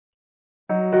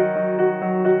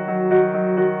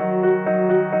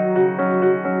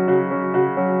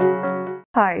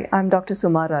Hi, I'm Dr.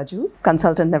 Suma Raju,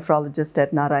 consultant nephrologist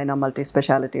at Narayana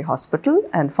Multispeciality Hospital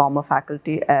and former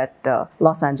faculty at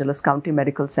Los Angeles County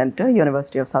Medical Center,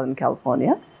 University of Southern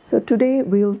California. So today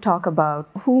we'll talk about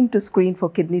whom to screen for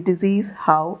kidney disease,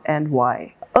 how and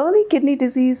why. Early kidney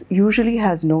disease usually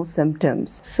has no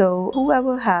symptoms, so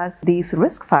whoever has these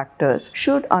risk factors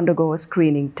should undergo a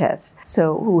screening test.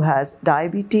 So who has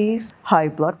diabetes, high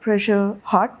blood pressure,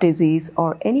 heart disease,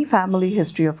 or any family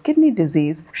history of kidney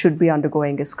disease should be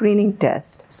undergoing a screening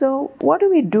test. So what do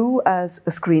we do as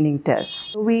a screening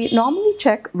test? We normally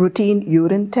check routine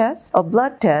urine test, a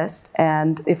blood test,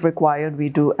 and if required, we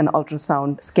do an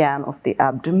ultrasound scan of the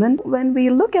abdomen. When we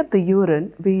look at the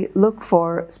urine, we look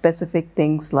for specific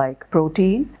things like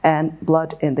protein and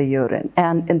blood in the urine.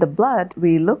 And in the blood,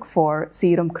 we look for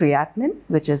serum creatinine,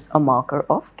 which is a marker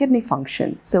of kidney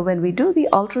function. So when we do the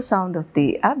ultrasound of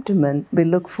the abdomen, we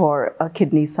look for a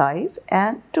kidney size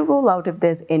and to rule out if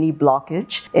there's any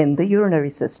blockage in the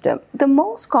urinary system. The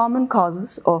most common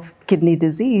causes of kidney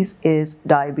disease is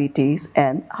diabetes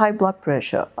and high blood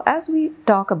pressure. As we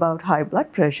talk about high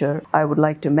blood pressure, I would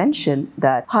like to mention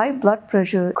that high blood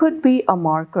pressure could be a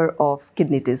marker of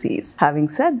kidney disease. Having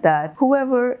said that,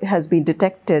 whoever has been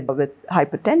detected with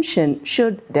hypertension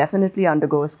should definitely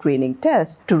undergo a screening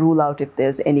test to rule out if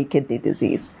there's any kidney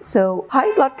disease. So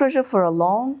high blood pressure for a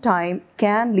long time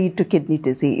can lead to kidney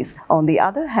disease. On the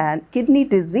other hand, kidney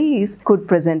disease could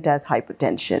present as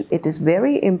hypertension. It is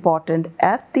very important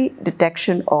at the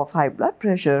detection of high blood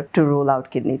pressure to rule out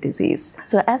kidney disease.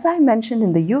 So as I mentioned,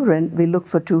 in the urine, we look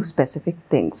for two specific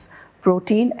things: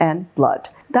 protein and blood.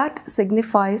 That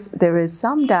signifies there is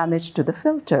some damage to the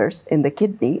filters in the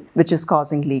kidney, which is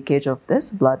causing leakage of this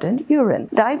blood and urine.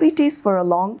 Diabetes for a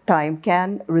long time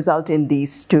can result in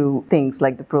these two things,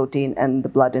 like the protein and the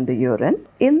blood in the urine.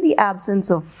 In the absence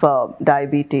of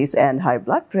diabetes and high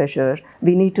blood pressure,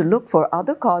 we need to look for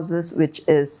other causes, which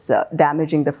is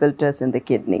damaging the filters in the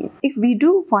kidney. If we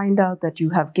do find out that you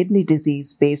have kidney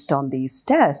disease based on these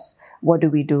tests, what do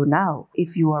we do now?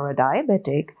 If you are a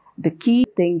diabetic, the key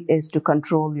thing is to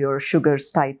control your sugars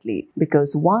tightly,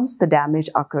 because once the damage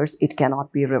occurs, it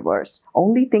cannot be reversed.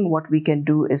 Only thing what we can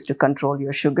do is to control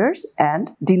your sugars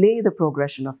and delay the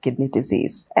progression of kidney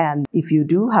disease. And if you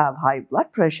do have high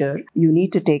blood pressure, you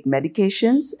need to take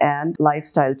medications and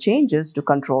lifestyle changes to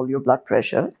control your blood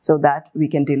pressure so that we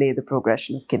can delay the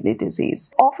progression of kidney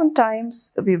disease.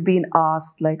 Oftentimes, we've been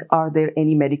asked, like, are there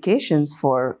any medications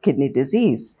for kidney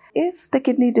disease? If the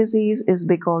kidney disease is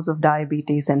because of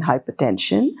diabetes and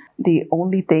hypertension, the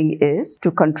only thing is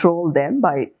to control them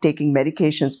by taking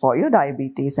medications for your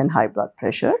diabetes and high blood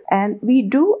pressure. And we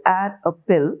do add a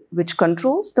pill which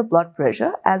controls the blood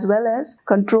pressure as well as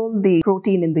control the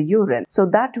protein in the urine. So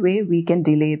that way we can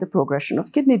delay the progression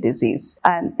of kidney disease.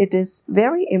 And it is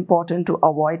very important to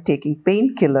avoid taking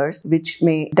painkillers which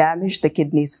may damage the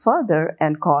kidneys further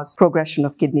and cause progression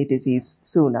of kidney disease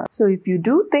sooner. So if you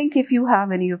do think if you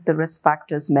have any of the risk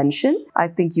factors mentioned, I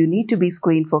think you need to be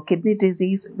screened for kidney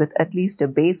disease with at least a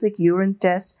basic urine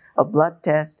test, a blood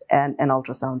test, and an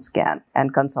ultrasound scan,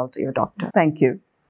 and consult your doctor. Thank you.